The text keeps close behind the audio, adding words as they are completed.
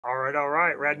All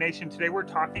right, Rad Nation. Today we're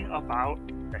talking about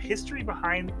the history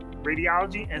behind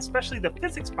radiology and especially the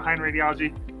physics behind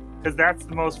radiology, because that's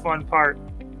the most fun part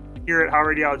here at How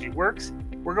Radiology Works.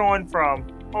 We're going from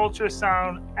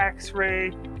ultrasound,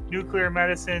 X-ray, nuclear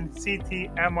medicine,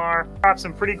 CT, MR. Got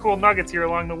some pretty cool nuggets here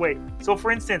along the way. So for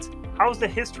instance, how's the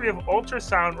history of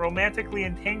ultrasound romantically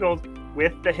entangled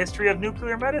with the history of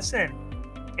nuclear medicine?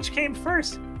 Which came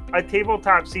first, a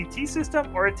tabletop CT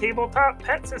system or a tabletop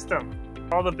PET system?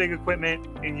 All the big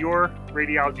equipment in your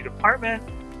radiology department.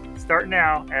 Start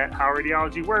now at How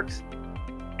Radiology Works.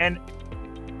 And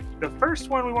the first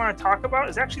one we want to talk about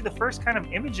is actually the first kind of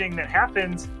imaging that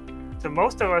happens to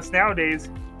most of us nowadays.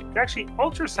 It's actually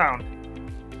ultrasound.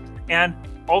 And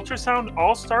ultrasound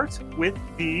all starts with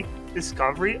the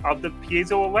discovery of the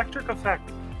piezoelectric effect.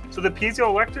 So the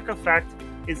piezoelectric effect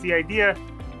is the idea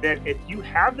that if you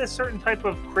have this certain type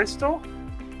of crystal,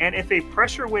 and if a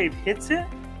pressure wave hits it,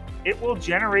 it will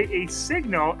generate a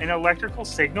signal, an electrical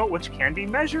signal, which can be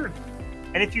measured.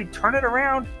 And if you turn it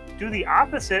around, do the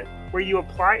opposite, where you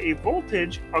apply a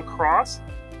voltage across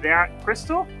that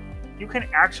crystal, you can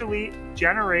actually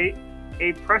generate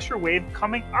a pressure wave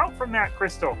coming out from that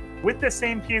crystal. With the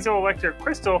same piezoelectric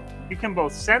crystal, you can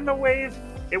both send the wave,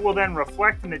 it will then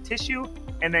reflect in the tissue,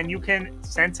 and then you can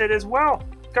sense it as well.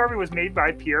 Discovery was made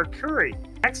by Pierre Curie.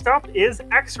 Next up is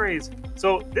X-rays.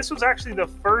 So this was actually the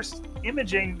first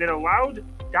imaging that allowed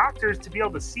doctors to be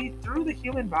able to see through the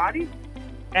human body,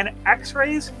 and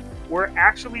X-rays were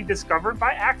actually discovered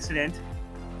by accident.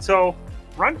 So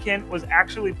Röntgen was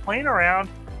actually playing around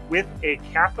with a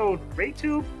cathode ray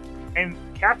tube, and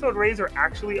cathode rays are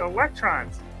actually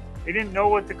electrons. They didn't know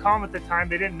what to call them at the time.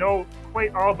 They didn't know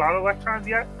quite all about electrons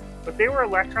yet, but they were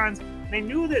electrons. They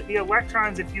knew that the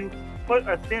electrons, if you put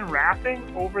a thin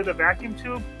wrapping over the vacuum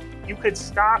tube, you could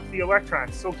stop the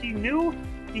electrons. So he knew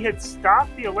he had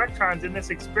stopped the electrons in this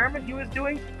experiment he was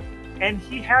doing, and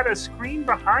he had a screen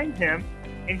behind him,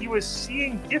 and he was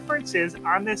seeing differences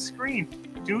on this screen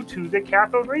due to the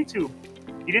cathode ray tube.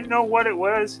 He didn't know what it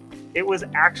was. It was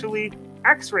actually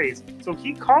X-rays. So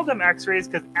he called them X-rays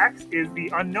because X is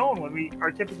the unknown when we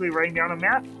are typically writing down a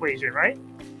math equation, right?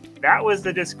 That was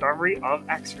the discovery of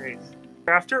X-rays.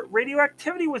 After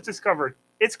radioactivity was discovered,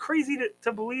 it's crazy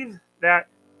to believe that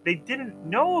they didn't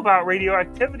know about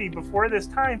radioactivity before this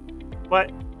time,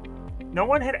 but no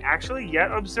one had actually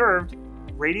yet observed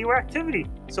radioactivity.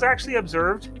 So it's actually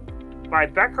observed by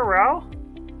Becquerel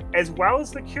as well as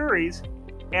the Curies,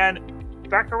 and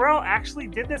Becquerel actually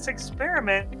did this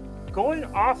experiment going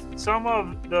off some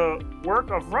of the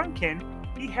work of Röntgen.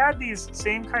 He had these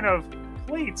same kind of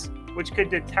plates which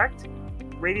could detect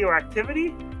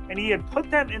radioactivity, and he had put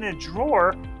them in a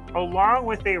drawer along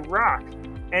with a rock.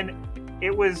 And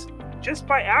it was just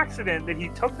by accident that he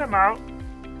took them out,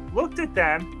 looked at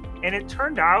them, and it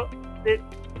turned out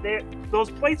that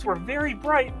those plates were very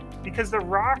bright because the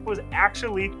rock was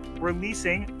actually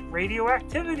releasing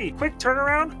radioactivity. Quick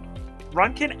turnaround,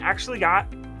 Röntgen actually got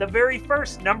the very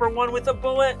first #1 with a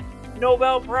bullet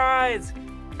Nobel Prize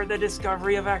for the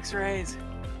discovery of X-rays.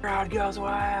 Crowd goes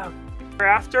wild.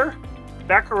 Thereafter,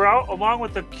 Becquerel, along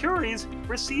with the Curies,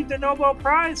 received a Nobel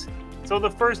Prize. So the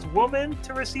first woman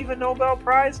to receive a Nobel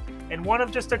Prize, and one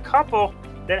of just a couple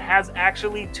that has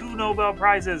actually 2 Nobel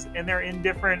Prizes, and they're in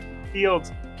different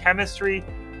fields, chemistry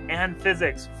and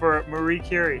physics, for Marie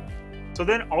Curie. So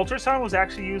then ultrasound was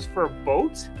actually used for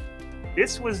boats.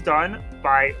 This was done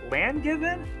by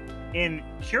Langevin in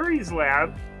Curie's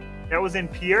lab. That was in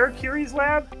Pierre Curie's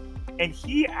lab, and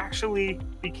he actually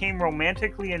became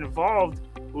romantically involved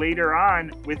later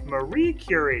on with Marie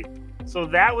Curie. So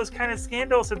that was kind of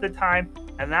scandalous at the time,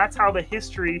 and that's how the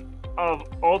history of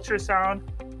ultrasound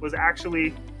was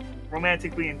actually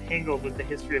romantically entangled with the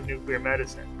history of nuclear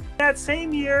medicine. That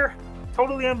same year,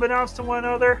 totally unbeknownst to one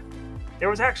another, there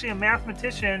was actually a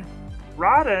mathematician,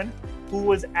 Rodin, who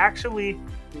was actually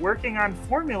working on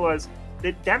formulas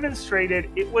that demonstrated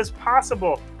it was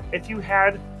possible if you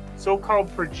had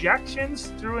so-called projections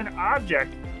through an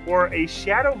object or a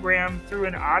shadowgram through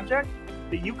an object,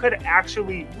 that you could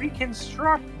actually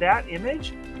reconstruct that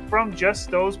image from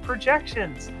just those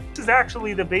projections. This is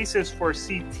actually the basis for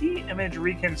CT image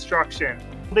reconstruction.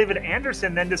 David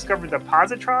Anderson then discovered the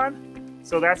positron,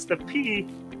 so that's the P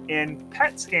in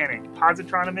PET scanning,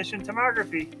 positron emission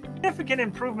tomography. Significant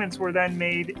improvements were then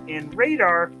made in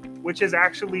radar, which is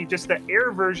actually just the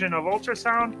air version of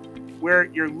ultrasound, where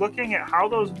you're looking at how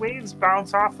those waves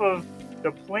bounce off of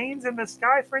the planes in the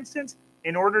sky, for instance,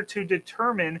 in order to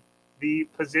determine the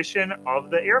position of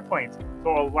the airplanes. So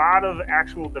a lot of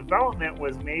actual development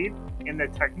was made in the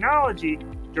technology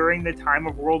during the time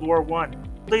of World War I.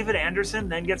 David Anderson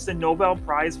then gets the Nobel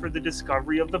Prize for the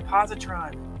discovery of the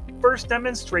positron. First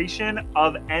demonstration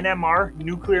of NMR,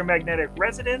 nuclear magnetic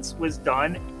resonance, was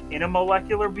done in a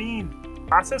molecular beam. The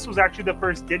process was actually the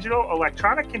first digital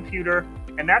electronic computer,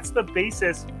 and that's the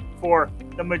basis for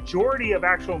the majority of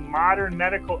actual modern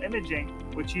medical imaging,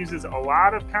 which uses a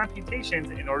lot of computations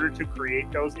in order to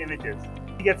create those images.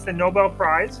 He gets the Nobel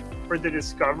Prize for the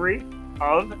discovery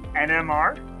of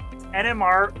NMR.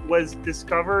 NMR was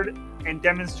discovered and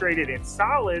demonstrated in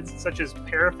solids such as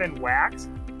paraffin wax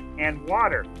and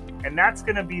water. And that's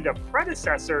going to be the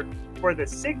predecessor for the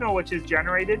signal which is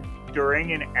generated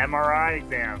during an MRI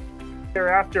exam.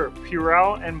 Thereafter,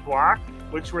 Purell and Bloch,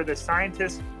 which were the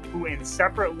scientists who in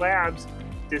separate labs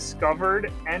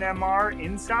discovered NMR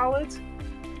in solids,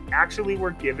 actually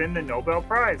were given the Nobel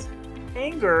Prize.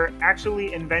 Anger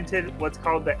actually invented what's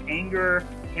called the Anger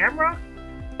camera.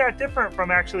 That's different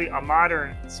from actually a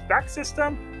modern SPECT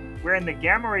system, wherein the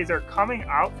gamma rays are coming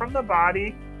out from the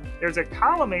body. There's a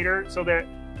collimator so that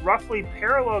roughly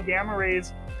parallel gamma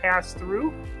rays pass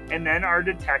through and then are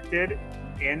detected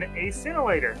in a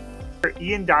scintillator.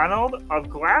 Ian Donald of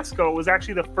Glasgow was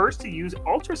actually the first to use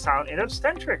ultrasound in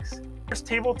obstetrics. First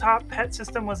tabletop PET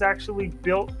system was actually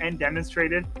built and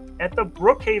demonstrated at the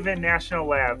Brookhaven National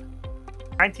Lab.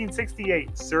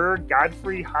 1968, Sir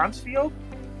Godfrey Hounsfield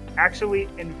actually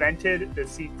invented the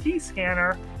CT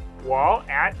scanner while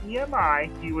at EMI.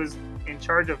 He was in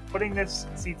charge of putting this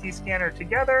CT scanner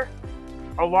together,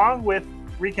 along with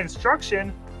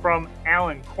reconstruction from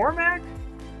Alan Cormack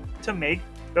to make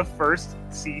the first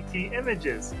CT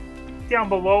images. Down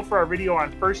below for our video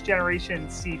on first generation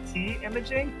CT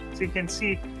imaging, so you can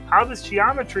see how this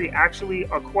geometry actually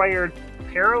acquired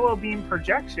parallel beam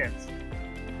projections.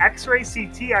 X-ray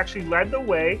CT actually led the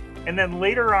way, and then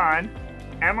later on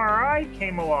MRI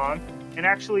came along, and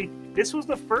actually this was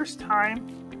the first time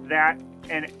that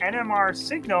an NMR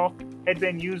signal had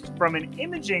been used from an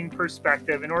imaging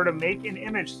perspective in order to make an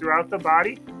image throughout the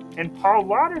body, and Paul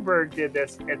Lauterberg did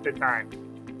this at the time.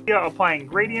 Applying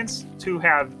gradients to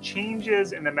have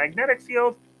changes in the magnetic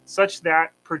field such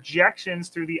that projections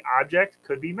through the object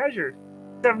could be measured.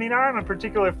 79, I'm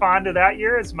particularly fond of that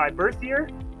year as my birth year.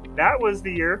 That was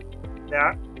the year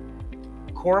that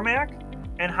Cormack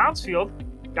and Hounsfield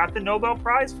got the Nobel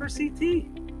Prize for CT.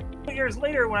 Years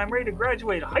later, when I'm ready to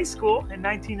graduate high school in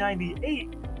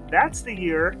 1998, that's the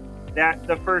year that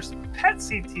the first PET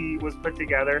CT was put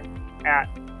together at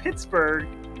Pittsburgh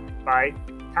by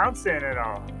Townsend et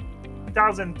al.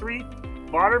 2003,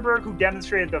 Lauterberg, who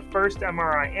demonstrated the first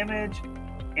MRI image,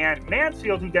 and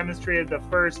Mansfield, who demonstrated the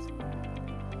first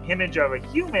image of a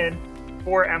human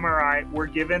for MRI, were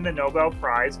given the Nobel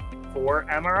Prize for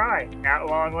MRI at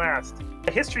long last.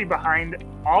 The history behind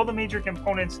all the major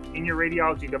components in your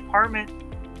radiology department,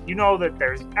 you know that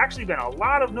there's actually been a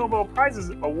lot of Nobel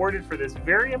Prizes awarded for this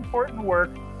very important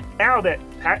work. Now that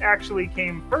PET actually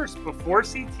came first before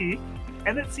CT,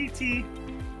 and that CT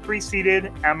preceded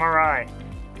MRI.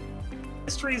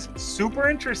 History is super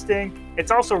interesting.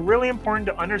 It's also really important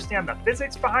to understand the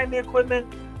physics behind the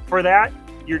equipment. For that,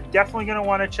 you're definitely going to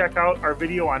want to check out our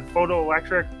video on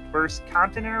photoelectric versus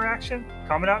Compton interaction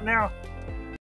coming up now.